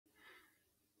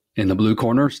In the blue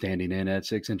corner, standing in at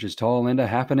 6 inches tall and a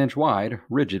half an inch wide,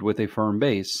 rigid with a firm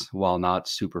base, while not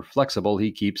super flexible,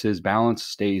 he keeps his balance,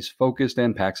 stays focused,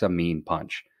 and packs a mean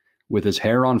punch. With his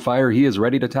hair on fire, he is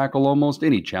ready to tackle almost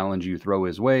any challenge you throw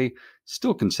his way,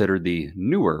 still considered the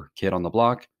newer kid on the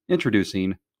block,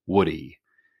 introducing Woody.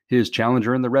 His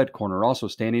challenger in the red corner, also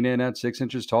standing in at 6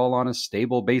 inches tall on a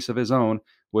stable base of his own.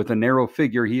 With a narrow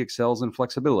figure, he excels in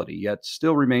flexibility, yet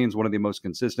still remains one of the most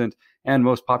consistent and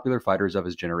most popular fighters of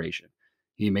his generation.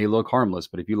 He may look harmless,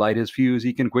 but if you light his fuse,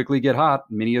 he can quickly get hot.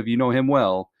 Many of you know him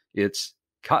well. It's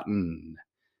Cotton.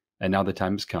 And now the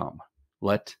time has come.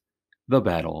 Let the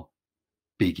battle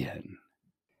begin.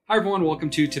 Hi everyone, welcome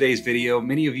to today's video.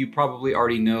 Many of you probably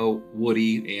already know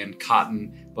Woody and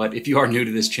Cotton, but if you are new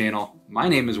to this channel, my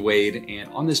name is Wade, and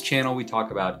on this channel we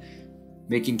talk about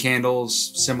making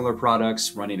candles, similar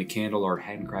products, running a candle or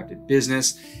handcrafted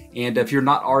business. And if you're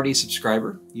not already a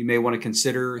subscriber, you may want to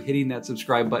consider hitting that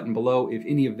subscribe button below if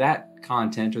any of that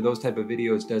content or those type of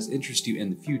videos does interest you in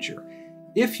the future.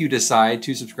 If you decide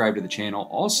to subscribe to the channel,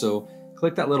 also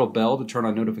click that little bell to turn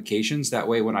on notifications. That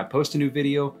way when I post a new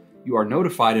video, you are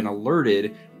notified and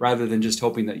alerted rather than just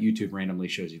hoping that YouTube randomly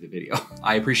shows you the video.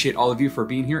 I appreciate all of you for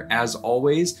being here as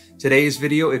always. Today's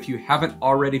video, if you haven't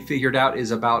already figured out,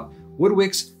 is about wood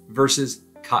wicks versus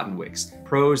cotton wicks.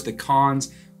 Pros, the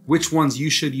cons, which ones you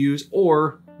should use,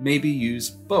 or maybe use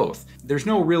both. There's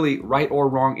no really right or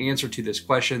wrong answer to this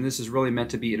question. This is really meant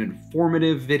to be an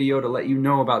informative video to let you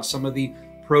know about some of the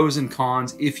pros and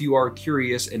cons if you are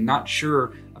curious and not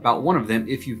sure about one of them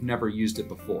if you've never used it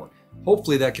before.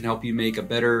 Hopefully that can help you make a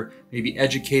better, maybe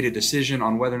educated decision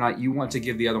on whether or not you want to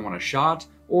give the other one a shot,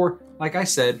 or like I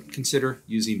said, consider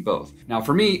using both. Now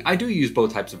for me, I do use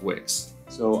both types of wicks.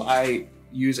 So I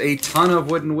use a ton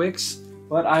of wooden wicks,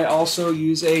 but I also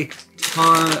use a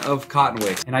ton of cotton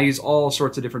wicks. And I use all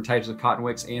sorts of different types of cotton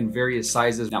wicks and various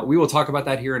sizes. Now we will talk about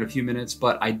that here in a few minutes,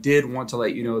 but I did want to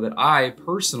let you know that I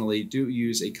personally do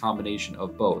use a combination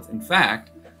of both. In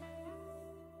fact,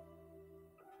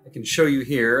 I can show you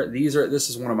here. This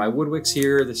is one of my wood wicks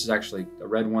here. This is actually a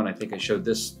red one. I think I showed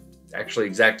this actually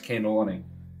exact candle on a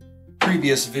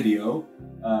previous video.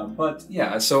 But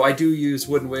yeah, so I do use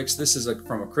wooden wicks. This is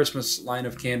from a Christmas line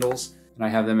of candles, and I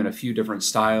have them in a few different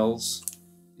styles.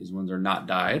 These ones are not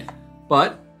dyed.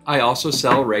 But I also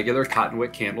sell regular cotton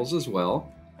wick candles as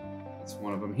well. That's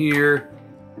one of them here.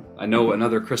 I know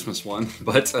another Christmas one,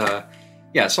 but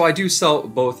yeah, so I do sell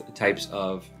both types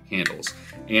of candles.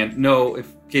 And no, in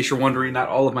case you're wondering, not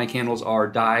all of my candles are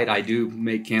dyed. I do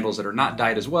make candles that are not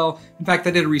dyed as well. In fact,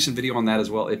 I did a recent video on that as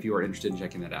well if you are interested in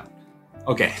checking that out.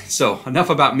 Okay, so enough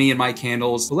about me and my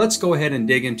candles. So let's go ahead and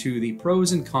dig into the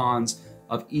pros and cons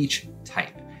of each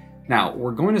type. Now,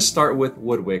 we're going to start with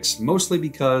wood wicks, mostly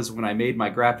because when I made my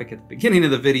graphic at the beginning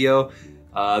of the video,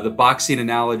 the boxing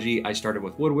analogy, I started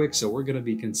with wood wicks, so we're gonna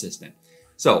be consistent.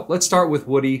 So let's start with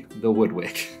Woody the wood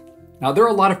wick. Now, there are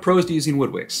a lot of pros to using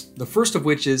wood wicks. The first of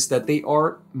which is that they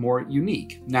are more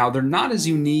unique. Now, they're not as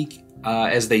unique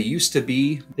as they used to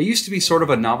be. They used to be sort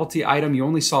of a novelty item. You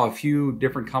only saw a few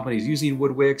different companies using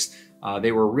wood wicks.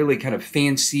 They were really kind of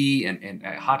fancy and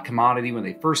a hot commodity when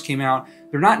they first came out.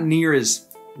 They're not near as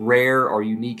rare or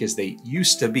unique as they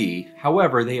used to be.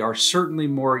 However, they are certainly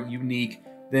more unique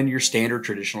than your standard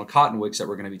traditional cotton wicks that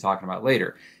we're going to be talking about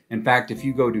later. In fact, if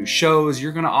you go to shows,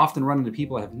 you're going to often run into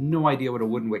people that have no idea what a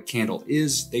wooden wick candle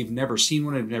is. They've never seen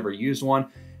one, they've never used one.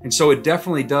 And so it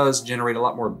definitely does generate a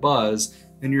lot more buzz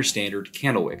than your standard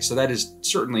candle wick. So that is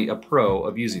certainly a pro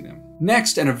of using them.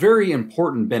 Next, and a very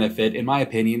important benefit, in my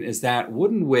opinion, is that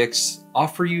wooden wicks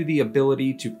offer you the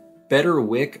ability to better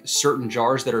wick certain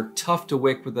jars that are tough to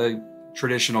wick with a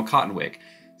traditional cotton wick.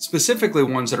 Specifically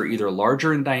ones that are either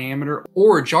larger in diameter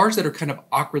or jars that are kind of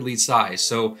awkwardly sized.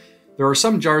 So there are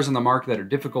some jars on the market that are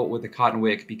difficult with the cotton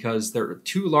wick because they're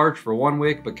too large for one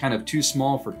wick, but kind of too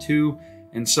small for two.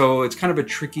 And so it's kind of a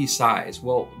tricky size.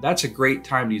 Well, that's a great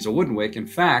time to use a wooden wick. In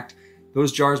fact,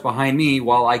 those jars behind me,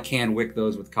 while I can wick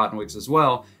those with cotton wicks as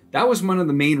well, that was one of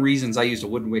the main reasons I used a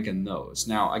wooden wick in those.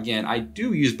 Now, again, I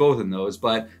do use both in those,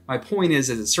 but my point is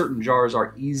that certain jars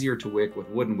are easier to wick with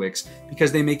wooden wicks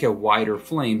because they make a wider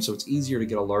flame, so it's easier to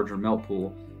get a larger melt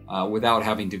pool without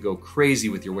having to go crazy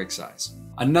with your wick size.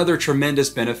 Another tremendous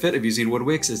benefit of using wood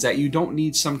wicks is that you don't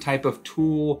need some type of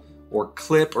tool or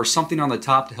clip or something on the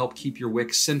top to help keep your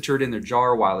wick centered in the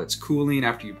jar while it's cooling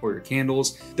after you pour your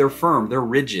candles. They're firm, they're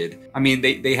rigid. I mean,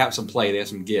 they have some play, they have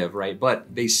some give, right?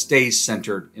 But they stay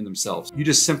centered in themselves. You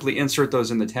just simply insert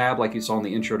those in the tab like you saw in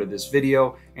the intro to this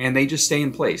video, and they just stay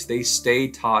in place. They stay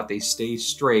taut, they stay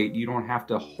straight. You don't have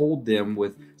to hold them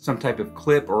with some type of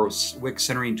clip or wick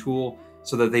centering tool.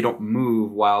 so that they don't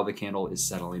move while the candle is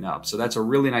settling up. So that's a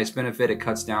really nice benefit. It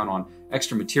cuts down on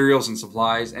extra materials and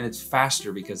supplies, and it's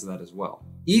faster because of that as well.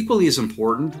 Equally as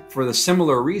important, for the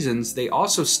similar reasons, they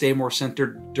also stay more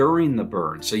centered during the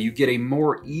burn. So you get a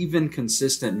more even,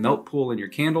 consistent melt pool in your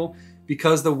candle,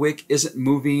 because the wick isn't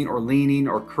moving or leaning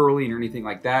or curling or anything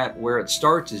like that. Where it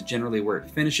starts is generally where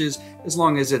it finishes, as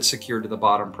long as it's secured to the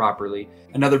bottom properly.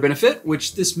 Another benefit,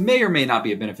 which this may or may not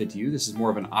be a benefit to you, this is more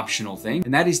of an optional thing,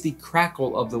 and that is the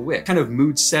crackle of the wick. Kind of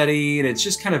mood setting, and it's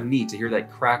just kind of neat to hear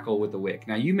that crackle with the wick.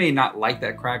 Now, you may not like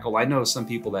that crackle. I know some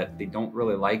people that they don't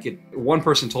really like it. One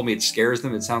person told me it scares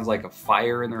them. It sounds like a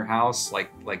fire in their house,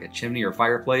 like a chimney or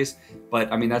fireplace.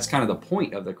 But I mean, that's kind of the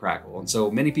point of the crackle. And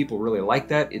so many people really like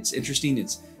that. It's interesting,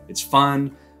 it's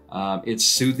fun, it's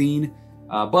soothing.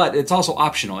 But it's also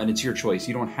optional, and it's your choice.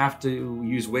 You don't have to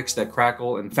use wicks that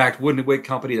crackle. In fact, Wood & Wick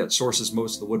company that sources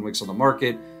most of the wooden wicks on the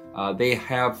market, they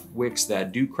have wicks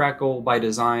that do crackle by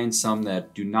design, some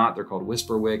that do not. They're called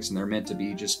whisper wicks, and they're meant to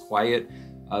be just quiet.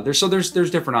 There's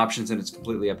different options, and it's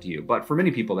completely up to you. But for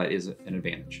many people, that is an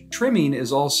advantage. Trimming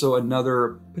is also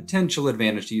another potential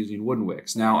advantage to using wooden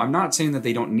wicks. Now, I'm not saying that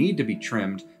they don't need to be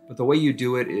trimmed, but the way you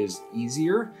do it is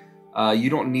easier. You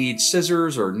don't need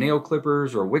scissors or nail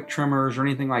clippers or wick trimmers or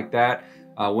anything like that.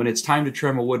 When it's time to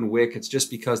trim a wooden wick, it's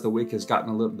just because the wick has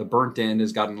gotten the burnt end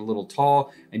has gotten a little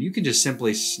tall, and you can just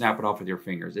simply snap it off with your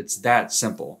fingers. It's that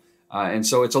simple. And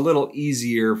so it's a little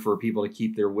easier for people to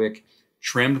keep their wick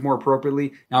trimmed more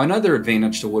appropriately. Now, another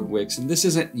advantage to wood wicks, and this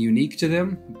isn't unique to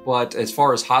them, but as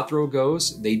far as hot throw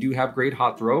goes, they do have great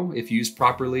hot throw if used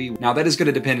properly. Now, that is going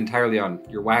to depend entirely on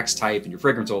your wax type and your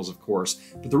fragrance oils, of course.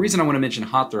 But the reason I want to mention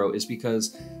hot throw is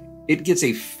because it gets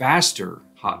a faster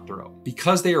hot throw.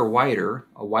 Because they are wider,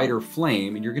 a wider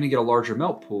flame, and you're going to get a larger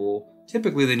melt pool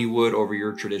typically than you would over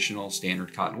your traditional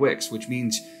standard cotton wicks, which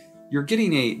means you're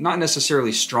getting a not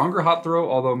necessarily stronger hot throw,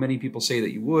 although many people say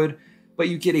that you would, but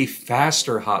you get a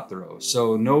faster hot throw.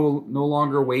 So no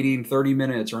longer waiting 30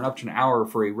 minutes or up to an hour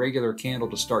for a regular candle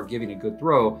to start giving a good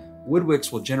throw. Wood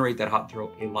wicks will generate that hot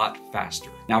throw a lot faster.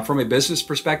 Now, from a business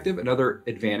perspective, another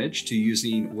advantage to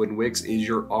using wooden wicks is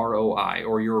your ROI,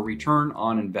 or your return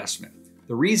on investment.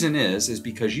 The reason is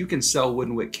because you can sell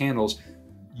wooden wick candles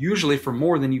usually for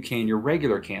more than you can your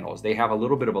regular candles. They have a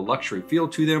little bit of a luxury feel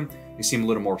to them. They seem a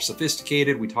little more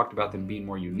sophisticated. We talked about them being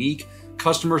more unique.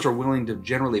 Customers are willing to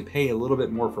generally pay a little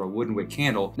bit more for a wooden wick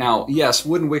candle. Now, yes,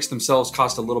 wooden wicks themselves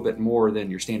cost a little bit more than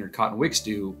your standard cotton wicks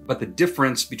do, but the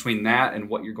difference between that and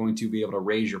what you're going to be able to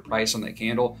raise your price on that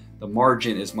candle, the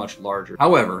margin is much larger.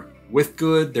 However, with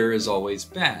good, there is always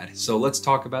bad. So let's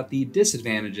talk about the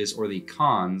disadvantages or the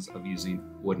cons of using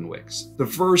wooden wicks. The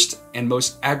first and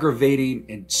most aggravating,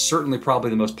 and certainly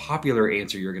probably the most popular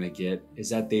answer you're going to get, is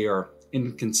that they are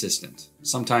inconsistent,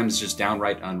 sometimes just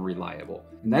downright unreliable.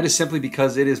 And that is simply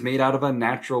because it is made out of a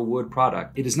natural wood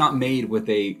product. It is not made with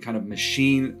a kind of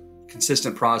machine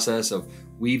consistent process of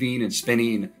weaving and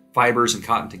spinning fibers and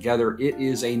cotton together. It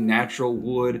is a natural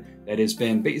wood that has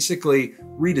been basically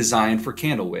redesigned for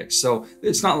candle wicks. So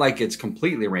it's not like it's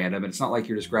completely random, and it's not like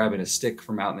you're just grabbing a stick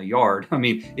from out in the yard. I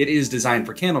mean, it is designed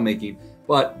for candle making,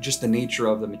 but just the nature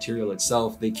of the material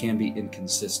itself, they can be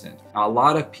inconsistent. Now, a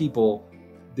lot of people,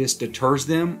 this deters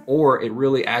them, or it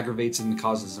really aggravates them and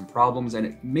causes them problems, and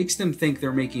it makes them think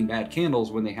they're making bad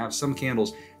candles when they have some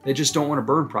candles that just don't want to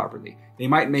burn properly. They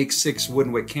might make 6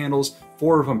 wooden wick candles,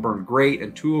 4 of them burn great,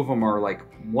 and 2 of them are like,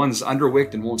 one's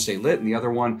underwicked and won't stay lit, and the other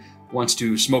one wants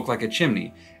to smoke like a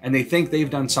chimney. And they think they've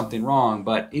done something wrong,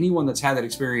 but anyone that's had that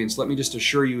experience, let me just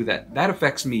assure you that that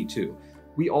affects me too.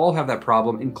 We all have that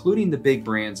problem, including the big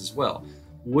brands as well.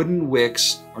 Wooden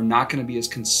wicks are not going to be as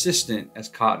consistent as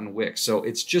cotton wicks. So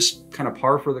it's just kind of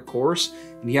par for the course.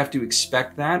 And you have to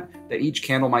expect that each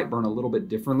candle might burn a little bit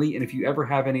differently. And if you ever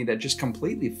have any that just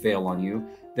completely fail on you,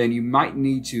 then you might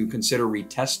need to consider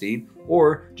retesting,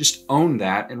 or just own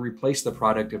that and replace the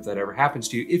product if that ever happens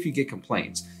to you, if you get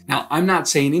complaints. Now, I'm not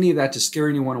saying any of that to scare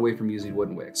anyone away from using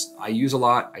wooden wicks. I use a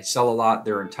lot, I sell a lot.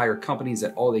 There are entire companies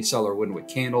that all they sell are wooden wick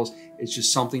candles. It's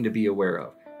just something to be aware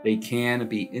of. They can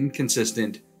be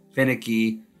inconsistent,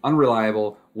 finicky,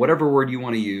 unreliable, whatever word you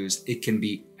want to use. It can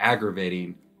be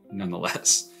aggravating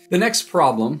nonetheless. The next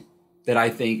problem that I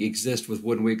think exists with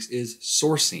wooden wicks is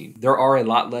sourcing. There are a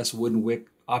lot less wooden wick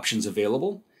options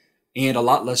available and a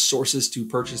lot less sources to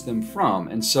purchase them from.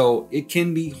 And so it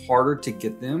can be harder to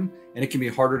get them, and it can be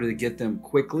harder to get them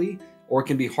quickly, or it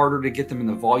can be harder to get them in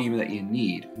the volume that you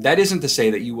need. That isn't to say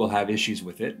that you will have issues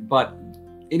with it, but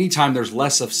anytime there's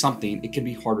less of something, it can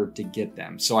be harder to get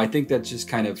them. So I think that's just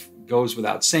kind of goes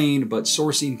without saying, but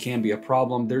sourcing can be a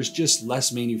problem. There's just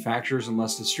less manufacturers and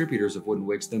less distributors of wooden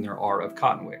wicks than there are of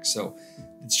cotton wicks. So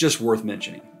it's just worth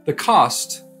mentioning. The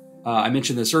cost, I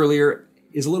mentioned this earlier,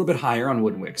 is a little bit higher on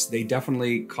wooden wicks. They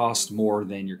definitely cost more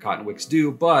than your cotton wicks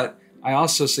do, but I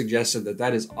also suggested that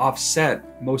that is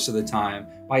offset most of the time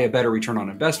by a better return on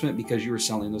investment because you are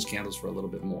selling those candles for a little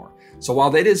bit more. So while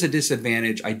that is a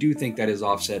disadvantage, I do think that is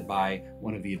offset by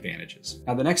one of the advantages.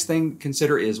 Now, the next thing to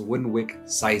consider is wooden wick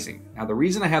sizing. Now, the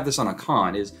reason I have this on a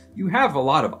con is you have a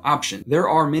lot of options. There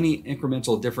are many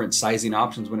incremental different sizing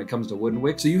options when it comes to wooden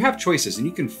wick. So you have choices and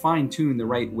you can fine tune the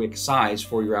right wick size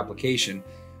for your application.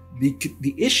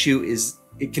 The issue is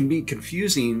it can be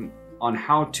confusing on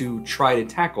how to try to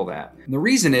tackle that. And the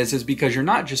reason is because you're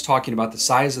not just talking about the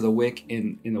size of the wick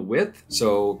in the width,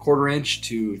 so 1/4 inch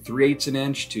to 3/8 an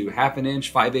inch to 1/2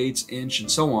 inch, 5/8 inch,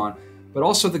 and so on, but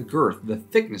also the girth, the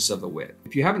thickness of the wick.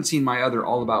 If you haven't seen my other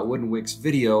All About Wooden Wicks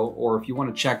video, or if you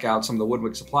want to check out some of the wooden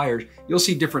wick suppliers, you'll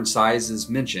see different sizes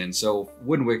mentioned. So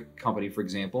Wooden Wick Company, for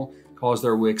example, calls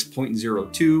their wicks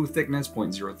 0.02 thickness,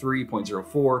 0.03,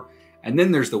 0.04, and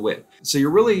then there's the width. So you're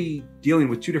really dealing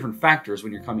with two different factors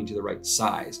when you're coming to the right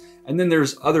size. And then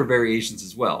there's other variations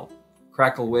as well.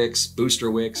 Crackle wicks,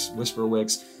 booster wicks, whisper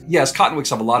wicks. Yes, cotton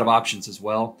wicks have a lot of options as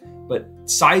well, but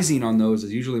sizing on those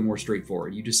is usually more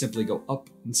straightforward. You just simply go up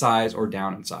in size or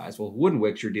down in size. Well, wooden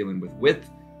wicks, you're dealing with width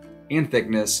and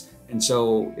thickness, and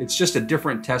so it's just a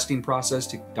different testing process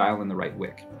to dial in the right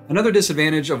wick. Another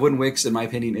disadvantage of wooden wicks, in my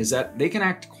opinion, is that they can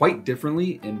act quite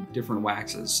differently in different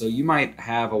waxes. So you might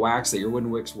have a wax that your wooden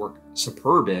wicks work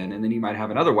superb in, and then you might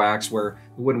have another wax where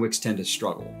the wooden wicks tend to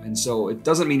struggle. And so it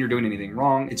doesn't mean you're doing anything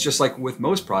wrong. It's just like with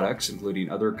most products, including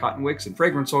other cotton wicks and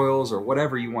fragrance oils or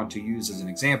whatever you want to use as an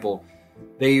example,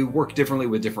 they work differently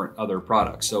with different other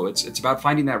products. So it's about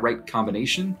finding that right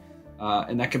combination,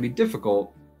 and that can be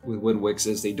difficult with wooden wicks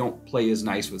as they don't play as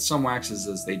nice with some waxes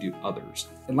as they do others.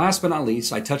 And last but not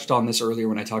least, I touched on this earlier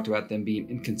when I talked about them being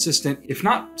inconsistent. If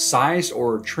not sized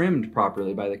or trimmed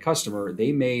properly by the customer,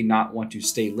 they may not want to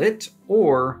stay lit,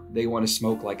 or they want to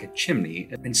smoke like a chimney.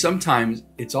 And sometimes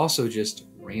it's also just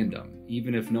random,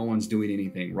 even if no one's doing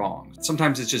anything wrong.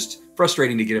 Sometimes it's just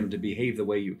frustrating to get them to behave the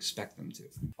way you expect them to.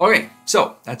 Okay,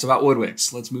 so that's about wood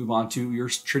wicks. Let's move on to your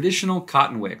traditional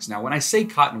cotton wicks. Now, when I say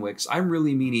cotton wicks, I'm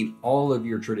really meaning all of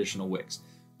your traditional wicks.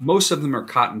 Most of them are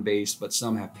cotton-based, but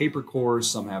some have paper cores,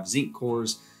 some have zinc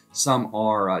cores, some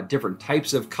are different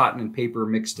types of cotton and paper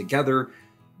mixed together.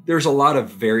 There's a lot of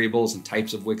variables and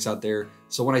types of wicks out there.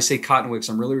 So when I say cotton wicks,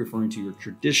 I'm really referring to your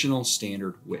traditional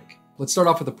standard wick. Let's start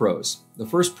off with the pros. The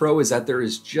first pro is that there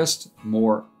is just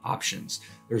more options.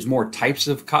 There's more types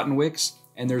of cotton wicks,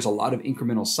 and there's a lot of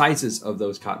incremental sizes of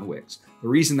those cotton wicks. The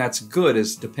reason that's good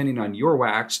is depending on your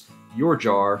wax, your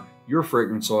jar, your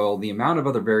fragrance oil, the amount of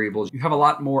other variables, you have a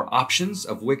lot more options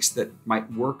of wicks that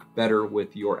might work better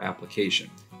with your application.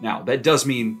 Now, that does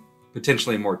mean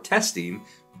potentially more testing,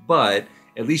 but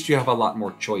at least you have a lot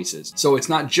more choices. So it's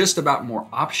not just about more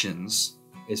options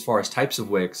as far as types of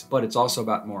wicks, but it's also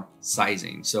about more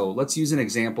sizing. So let's use an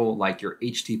example like your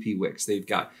HTP wicks. They've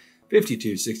got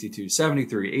 52, 62,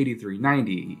 73, 83,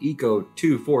 90, Eco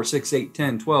 2, 4, 6, 8,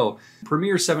 10, 12.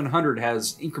 Premier 700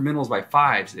 has incrementals by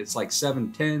 5. It's like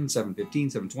 710,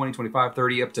 715, 720, 25,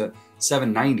 30, up to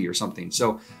 790 or something.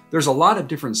 So there's a lot of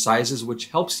different sizes, which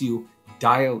helps you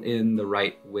dial in the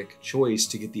right wick choice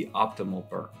to get the optimal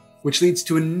burn. Which leads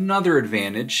to another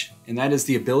advantage, and that is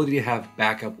the ability to have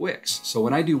backup wicks. So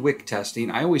when I do wick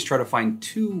testing, I always try to find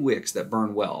 2 wicks that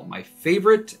burn well, my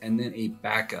favorite and then a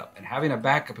backup. And having a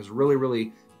backup is really,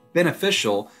 really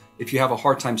beneficial. If you have a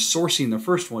hard time sourcing the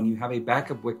first one, you have a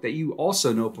backup wick that you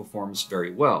also know performs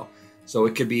very well. So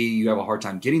it could be you have a hard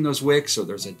time getting those wicks, or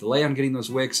there's a delay on getting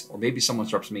those wicks, or maybe someone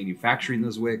starts manufacturing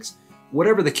those wicks.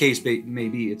 Whatever the case may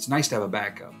be, it's nice to have a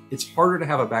backup. It's harder to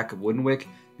have a backup wooden wick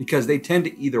because they tend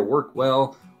to either work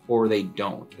well or they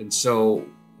don't. And so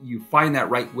you find that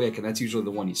right wick, and that's usually the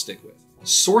one you stick with.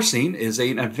 Sourcing is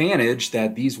an advantage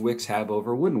that these wicks have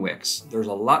over wooden wicks. There's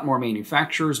a lot more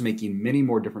manufacturers making many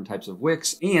more different types of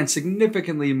wicks, and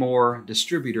significantly more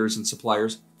distributors and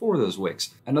suppliers for those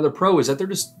wicks. Another pro is that they're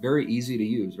just very easy to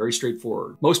use, very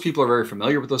straightforward. Most people are very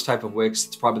familiar with those type of wicks.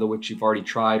 It's probably the wicks you've already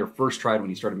tried or first tried when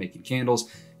you started making candles.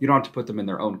 You don't have to put them in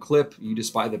their own clip. You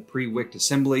just buy the pre-wicked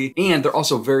assembly, and they're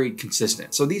also very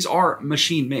consistent. So these are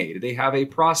machine made. They have a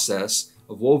process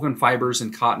of woven fibers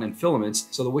and cotton and filaments.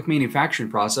 So the wick manufacturing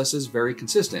process is very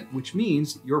consistent, which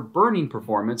means your burning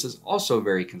performance is also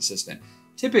very consistent.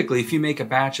 Typically, if you make a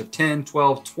batch of 10,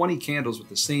 12, 20 candles with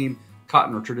the same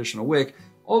cotton or traditional wick,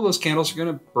 all those candles are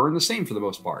going to burn the same for the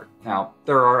most part. Now,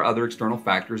 there are other external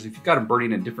factors. If you've got them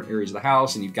burning in different areas of the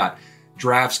house and you've got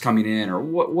drafts coming in or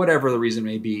whatever the reason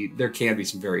may be, there can be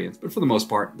some variance, but for the most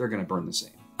part, they're going to burn the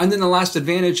same. And then the last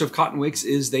advantage of cotton wicks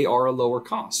is they are a lower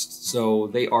cost. So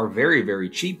they are very, very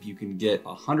cheap. You can get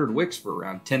 100 wicks for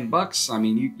around 10 bucks. I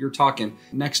mean, you're talking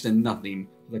next to nothing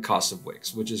the cost of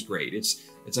wicks, which is great. It's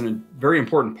a very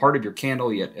important part of your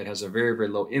candle, yet it has a very, very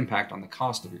low impact on the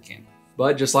cost of your candle.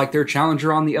 But just like their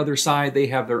challenger on the other side, they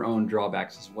have their own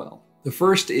drawbacks as well. The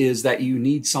first is that you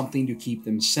need something to keep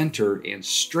them centered and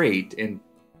straight and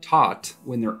taut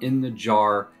when they're in the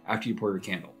jar after you pour your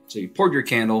candle. So you poured your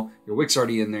candle, your wick's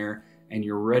already in there, and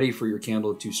you're ready for your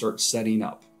candle to start setting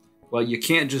up. Well, you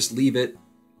can't just leave it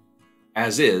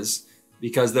as is,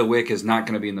 because the wick is not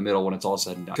going to be in the middle when it's all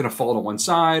said and done. It's going to fall to one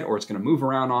side, or it's going to move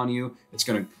around on you. It's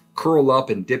going to curl up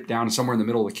and dip down somewhere in the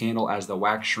middle of the candle. As the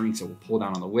wax shrinks, it will pull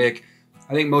down on the wick.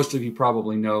 I think most of you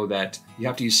probably know that you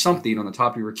have to use something on the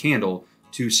top of your candle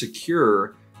to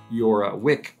secure your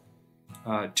wick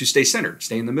to stay centered,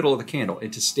 stay in the middle of the candle,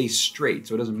 and to stay straight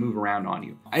so it doesn't move around on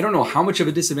you. I don't know how much of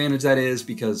a disadvantage that is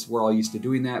because we're all used to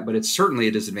doing that, but it's certainly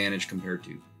a disadvantage compared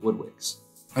to wood wicks.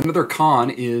 Another con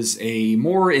is a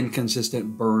more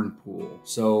inconsistent burn pool.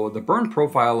 So the burn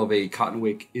profile of a cotton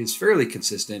wick is fairly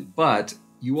consistent, but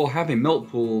you will have a melt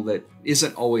pool that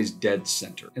isn't always dead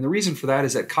center. And the reason for that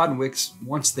is that cotton wicks,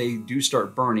 once they do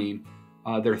start burning,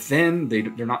 they're thin,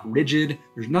 they're not rigid.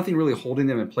 There's nothing really holding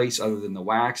them in place other than the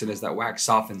wax. And as that wax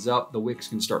softens up, the wicks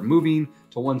can start moving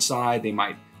to one side. They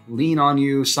might lean on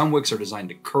you. Some wicks are designed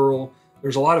to curl.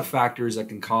 There's a lot of factors that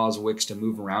can cause wicks to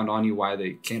move around on you while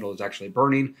the candle is actually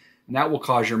burning. And that will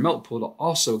cause your melt pool to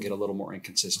also get a little more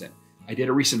inconsistent. I did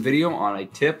a recent video on a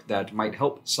tip that might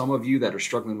help some of you that are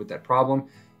struggling with that problem,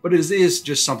 but it is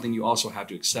just something you also have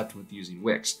to accept with using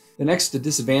wicks. The next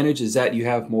disadvantage is that you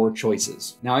have more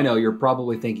choices. Now I know you're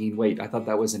probably thinking, wait, I thought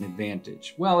that was an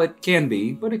advantage. Well, it can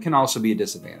be, but it can also be a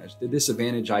disadvantage. The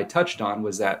disadvantage I touched on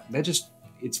was that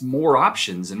it's more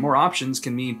options, and more options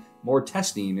can mean more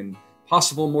testing and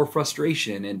possible more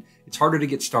frustration, and it's harder to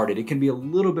get started. It can be a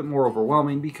little bit more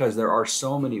overwhelming because there are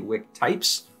so many wick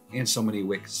types and so many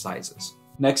wick sizes.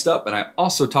 Next up, and I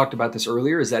also talked about this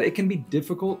earlier, is that it can be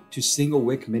difficult to single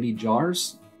wick mini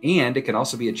jars, and it can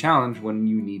also be a challenge when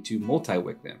you need to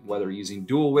multi-wick them, whether using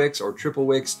dual wicks or triple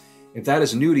wicks. If that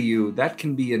is new to you, that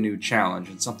can be a new challenge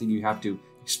and something you have to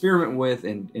experiment with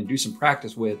and do some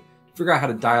practice with to figure out how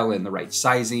to dial in the right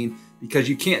sizing, because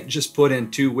you can't just put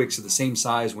in 2 wicks of the same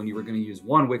size when you were going to use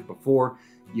 1 wick before.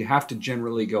 You have to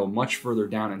generally go much further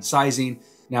down in sizing.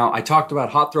 Now, I talked about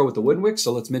hot throw with the wooden wicks,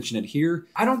 so let's mention it here.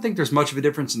 I don't think there's much of a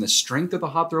difference in the strength of the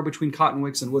hot throw between cotton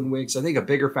wicks and wooden wicks. I think a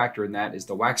bigger factor in that is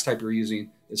the wax type you're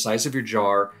using, the size of your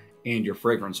jar, and your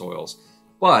fragrance oils.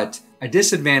 But a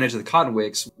disadvantage of the cotton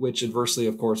wicks, which adversely,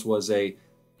 of course, was a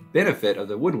benefit of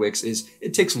the wood wicks, is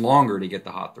it takes longer to get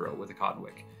the hot throw with a cotton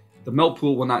wick. The melt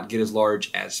pool will not get as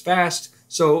large as fast,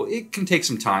 so it can take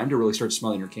some time to really start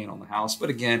smelling your candle in the house. But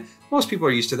again, most people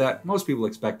are used to that. Most people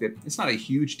expect it. It's not a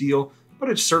huge deal, but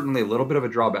it's certainly a little bit of a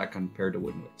drawback compared to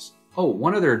wooden wicks. Oh,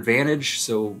 one other advantage,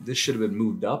 so this should have been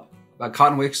moved up, about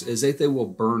cotton wicks is that they will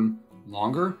burn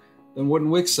longer than wooden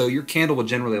wicks, so your candle will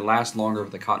generally last longer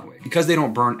with a cotton wick. Because they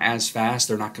don't burn as fast,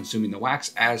 they're not consuming the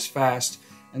wax as fast,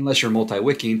 unless you're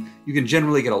multi-wicking, you can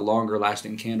generally get a longer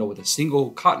lasting candle with a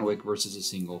single cotton wick versus a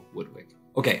single wood wick.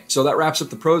 Okay, so that wraps up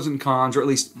the pros and cons, or at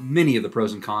least many of the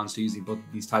pros and cons to using both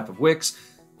these type of wicks.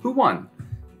 Who won?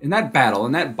 In that battle,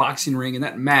 in that boxing ring, in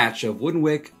that match of wooden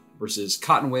wick versus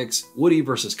cotton wicks, woody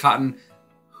versus cotton,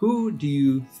 who do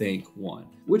you think won?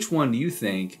 Which one do you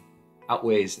think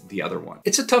outweighs the other one?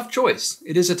 It's a tough choice.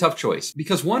 It is a tough choice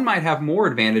because one might have more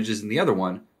advantages than the other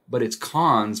one, but its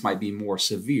cons might be more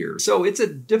severe. So it's a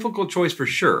difficult choice for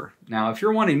sure. Now, if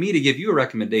you're wanting me to give you a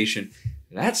recommendation,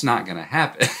 that's not gonna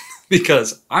happen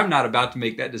because I'm not about to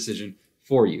make that decision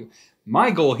for you.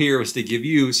 My goal here is to give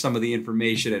you some of the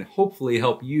information and hopefully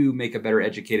help you make a better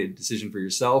educated decision for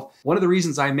yourself. One of the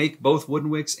reasons I make both wooden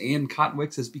wicks and cotton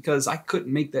wicks is because I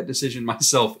couldn't make that decision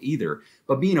myself either.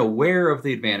 But being aware of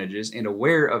the advantages and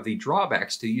aware of the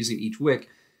drawbacks to using each wick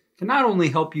can not only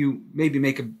help you maybe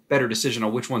make a better decision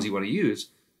on which ones you want to use,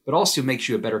 but also makes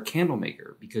you a better candle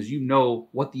maker because you know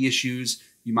what the issues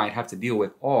you might have to deal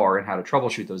with are and how to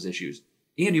troubleshoot those issues.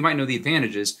 And you might know the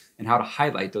advantages and how to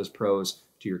highlight those pros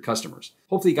to your customers.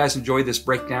 Hopefully you guys enjoyed this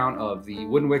breakdown of the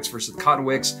wooden wicks versus the cotton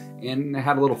wicks and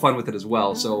had a little fun with it as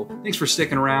well. So thanks for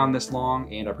sticking around this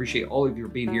long and I appreciate all of you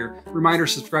for being here. Reminder,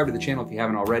 subscribe to the channel if you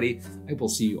haven't already. I will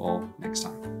see you all next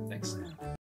time.